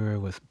rapper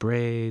with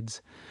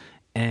braids.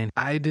 And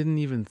I didn't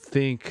even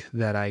think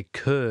that I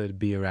could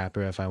be a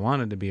rapper if I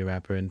wanted to be a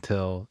rapper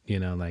until,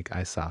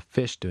 I saw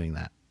Fish doing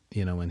that,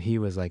 when he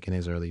was like in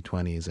his early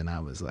 20s and I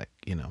was like,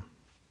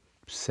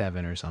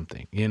 7 or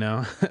something,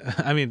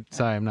 I mean,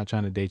 sorry, I'm not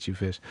trying to date you,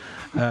 Fish.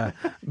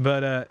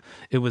 But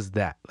it was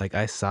that, like,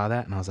 I saw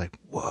that and I was like,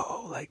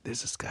 whoa, like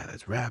there's this guy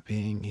that's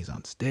rapping. He's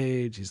on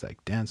stage. He's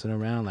like dancing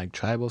around like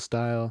tribal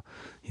style.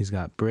 He's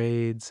got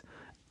braids.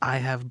 I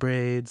have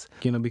braids,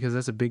 because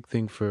that's a big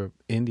thing for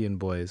Indian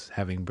boys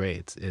having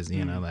braids is,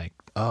 like,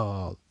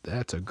 oh,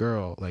 that's a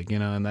girl, like,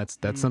 and that's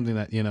something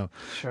that,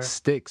 Sure.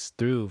 sticks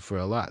through for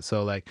a lot.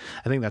 So like,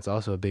 I think that's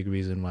also a big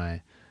reason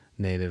why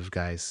Native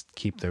guys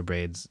keep their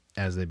braids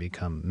as they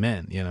become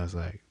men, it's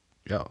like,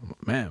 yo,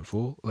 man,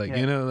 fool, like,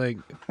 like,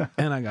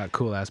 and I got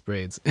cool ass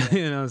braids,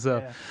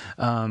 so,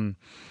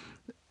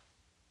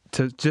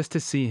 to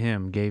see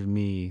him gave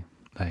me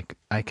like,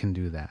 I can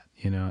do that,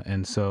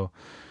 and so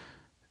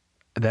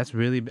that's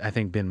really, I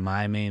think, been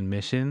my main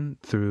mission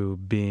through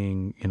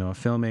being, a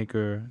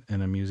filmmaker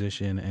and a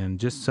musician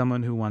and just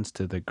someone who wants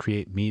to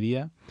create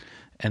media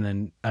and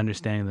then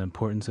understanding the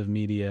importance of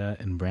media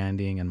and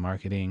branding and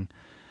marketing.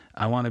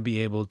 I want to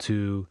be able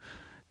to,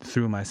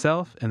 through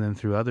myself and then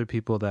through other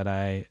people that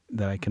I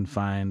can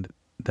find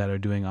that are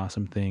doing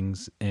awesome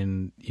things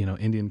in,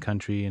 Indian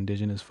country,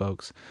 indigenous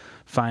folks,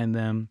 find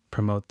them,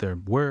 promote their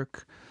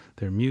work,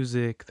 their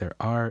music, their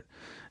art.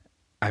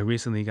 I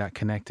recently got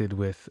connected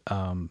with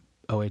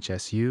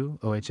OHSU.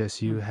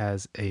 OHSU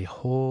has a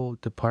whole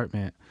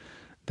department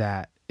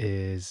that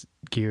is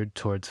geared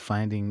towards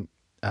finding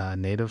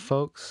Native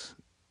folks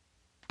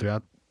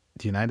throughout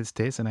the United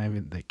States and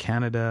even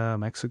Canada,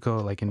 Mexico,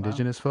 like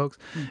indigenous folks,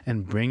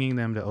 and bringing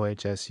them to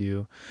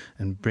OHSU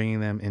and bringing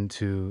them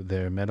into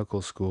their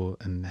medical school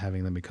and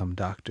having them become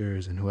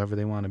doctors and whoever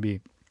they want to be.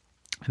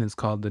 And it's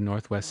called the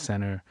Northwest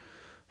Center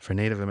for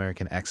Native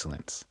American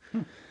Excellence.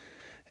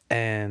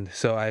 And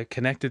so I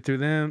connected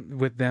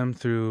with them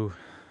through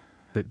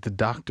the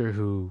doctor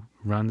who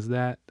runs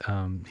that.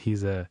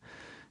 He's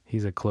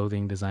He's a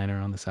clothing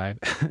designer on the side.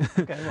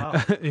 Okay,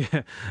 wow.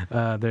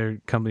 Yeah. Their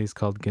company's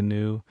called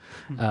Kunu.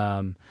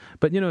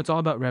 But, it's all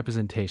about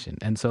representation.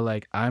 And so,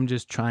 like, I'm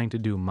just trying to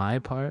do my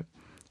part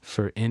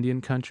for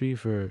Indian country,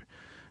 for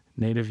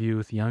Native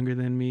youth younger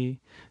than me,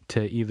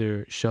 to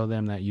either show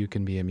them that you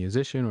can be a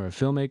musician or a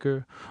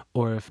filmmaker,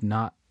 or if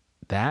not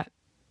that,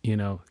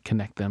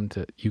 connect them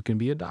to, you can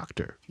be a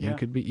doctor. You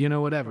could be,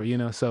 whatever,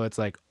 so it's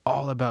like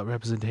all about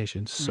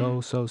representation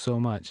so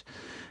much.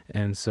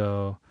 And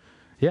so,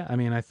 yeah, I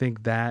mean, I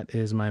think that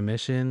is my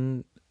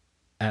mission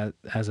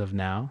as of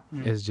now,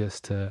 is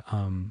just to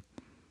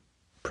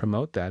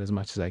promote that as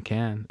much as I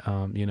can,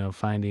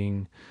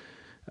 finding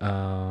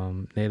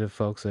Native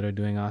folks that are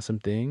doing awesome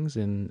things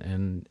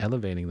and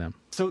elevating them.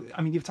 So,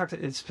 I mean, you've talked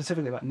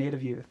specifically about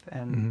Native youth,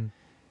 and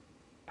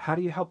how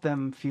do you help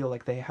them feel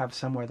like they have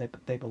somewhere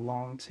they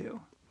belong to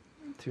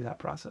through that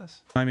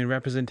process? I mean,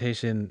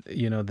 representation,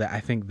 that I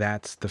think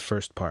that's the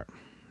first part,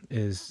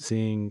 is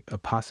seeing a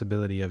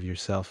possibility of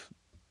yourself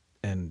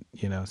and,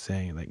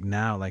 saying like,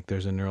 now, like,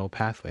 there's a neural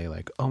pathway,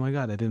 like, oh my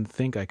God, I didn't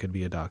think I could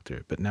be a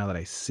doctor. But now that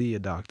I see a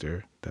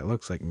doctor that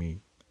looks like me,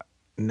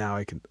 now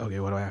I can, okay,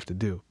 what do I have to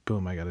do?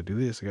 Boom, I got to do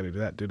this, I got to do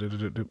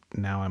that.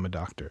 Now I'm a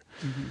doctor.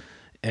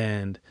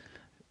 And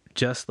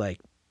just like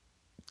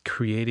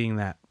creating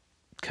that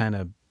kind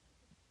of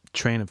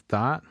train of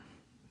thought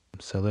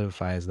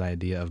solidifies the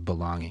idea of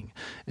belonging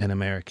in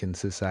American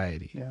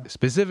society,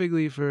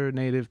 specifically for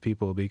Native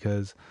people,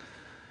 because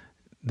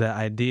the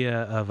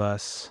idea of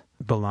us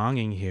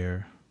belonging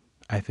here,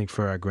 I think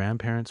for our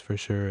grandparents for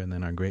sure, and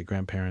then our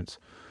great-grandparents,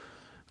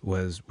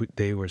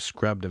 they were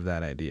scrubbed of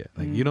that idea.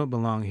 Like, you don't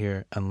belong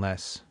here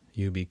unless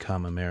you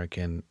become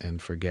American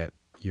and forget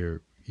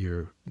your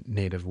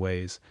Native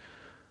ways.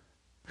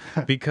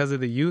 Because of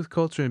the youth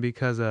culture and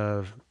because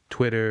of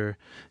Twitter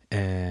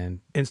and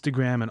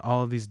Instagram and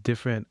all of these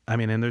different,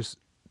 and there's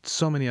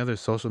so many other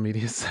social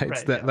media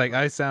sites like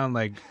I sound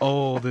like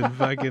old and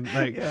fucking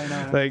like,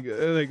 like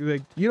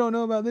you don't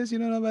know about this, you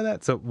don't know about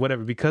that. So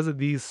whatever, because of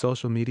these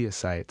social media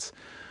sites,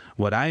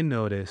 what I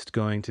noticed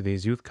going to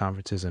these youth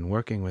conferences and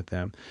working with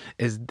them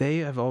is they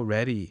have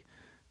already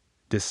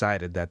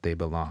decided that they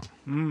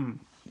belong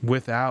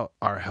without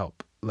our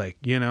help, like,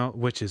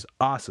 which is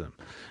awesome.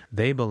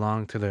 They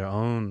belong to their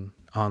own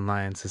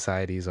online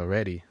societies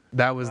already.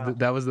 That was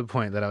the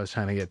point that I was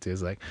trying to get to,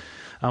 is like,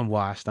 I'm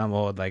washed, I'm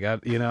old, like,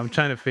 I'm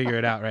trying to figure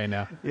it out right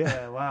now.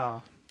 Yeah,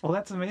 wow. Well,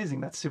 that's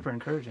amazing. That's super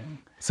encouraging.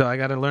 So I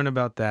got to learn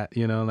about that,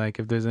 like,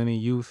 if there's any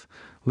youth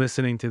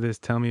listening to this,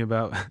 tell me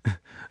about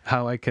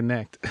how I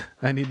connect.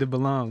 I need to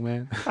belong,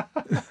 man.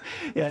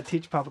 Yeah,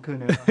 teach Papa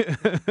Kunu.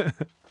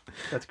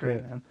 That's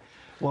great, man.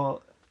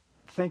 Well,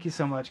 thank you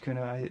so much,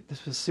 Kunu.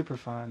 This was super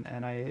fun,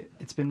 and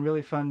it's been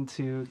really fun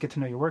to get to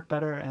know your work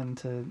better and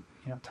to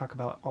talk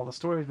about all the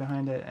stories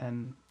behind it,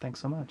 and thanks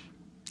so much.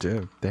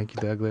 Dude, thank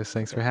you, Douglas.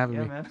 Thanks for having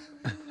me. Man.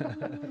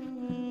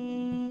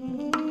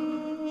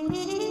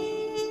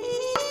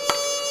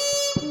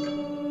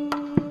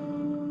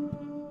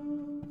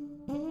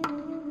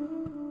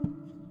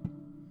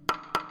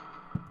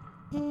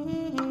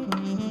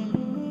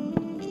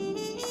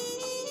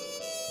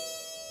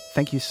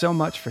 Thank you so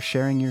much for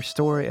sharing your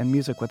story and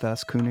music with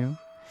us, Kunu.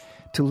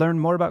 To learn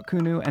more about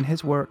Kunu and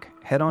his work,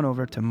 head on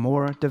over to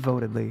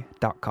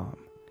moredevotedly.com.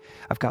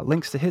 I've got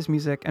links to his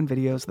music and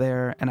videos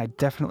there, and I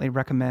definitely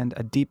recommend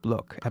a deep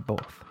look at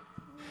both.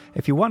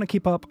 If you want to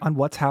keep up on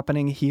what's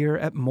happening here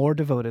at More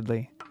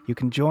Devotedly, you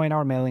can join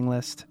our mailing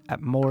list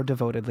at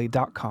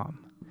moredevotedly.com.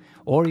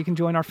 Or you can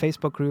join our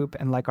Facebook group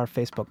and like our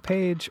Facebook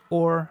page,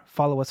 or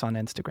follow us on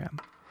Instagram.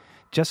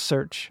 Just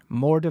search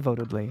More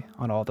Devotedly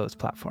on all those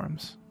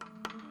platforms.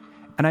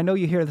 And I know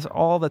you hear this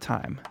all the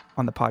time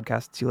on the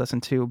podcasts you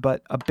listen to,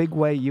 but a big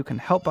way you can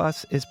help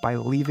us is by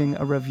leaving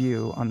a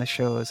review on the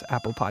show's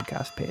Apple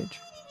Podcast page.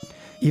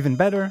 Even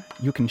better,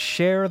 you can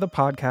share the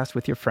podcast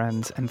with your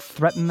friends and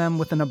threaten them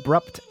with an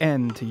abrupt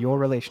end to your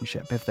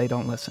relationship if they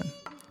don't listen.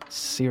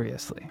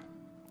 Seriously.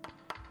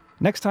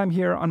 Next time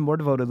here on More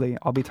Devotedly,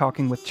 I'll be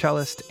talking with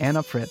cellist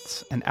Anna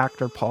Fritz and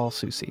actor Paul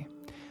Soucy.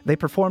 They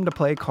performed a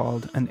play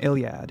called An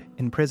Iliad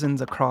in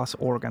prisons across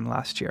Oregon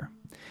last year.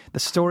 The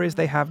stories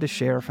they have to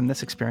share from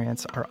this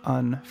experience are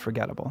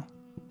unforgettable.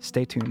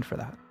 Stay tuned for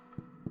that.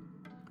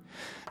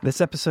 This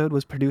episode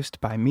was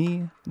produced by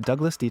me,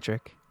 Douglas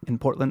Dietrich, in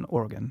Portland,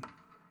 Oregon.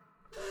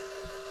 All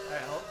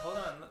right, hold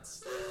on.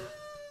 Let's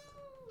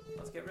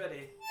get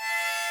ready.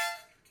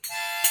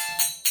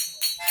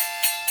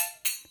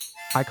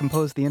 I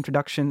composed the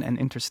introduction and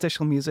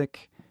interstitial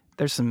music.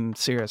 There's some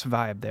serious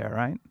vibe there,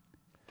 right?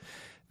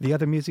 The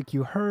other music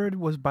you heard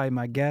was by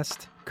my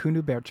guest,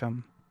 Kunu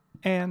Bearchum,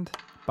 and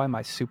by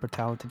my super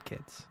talented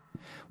kids.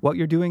 What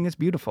you're doing is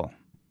beautiful.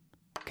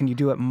 Can you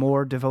do it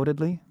more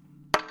devotedly?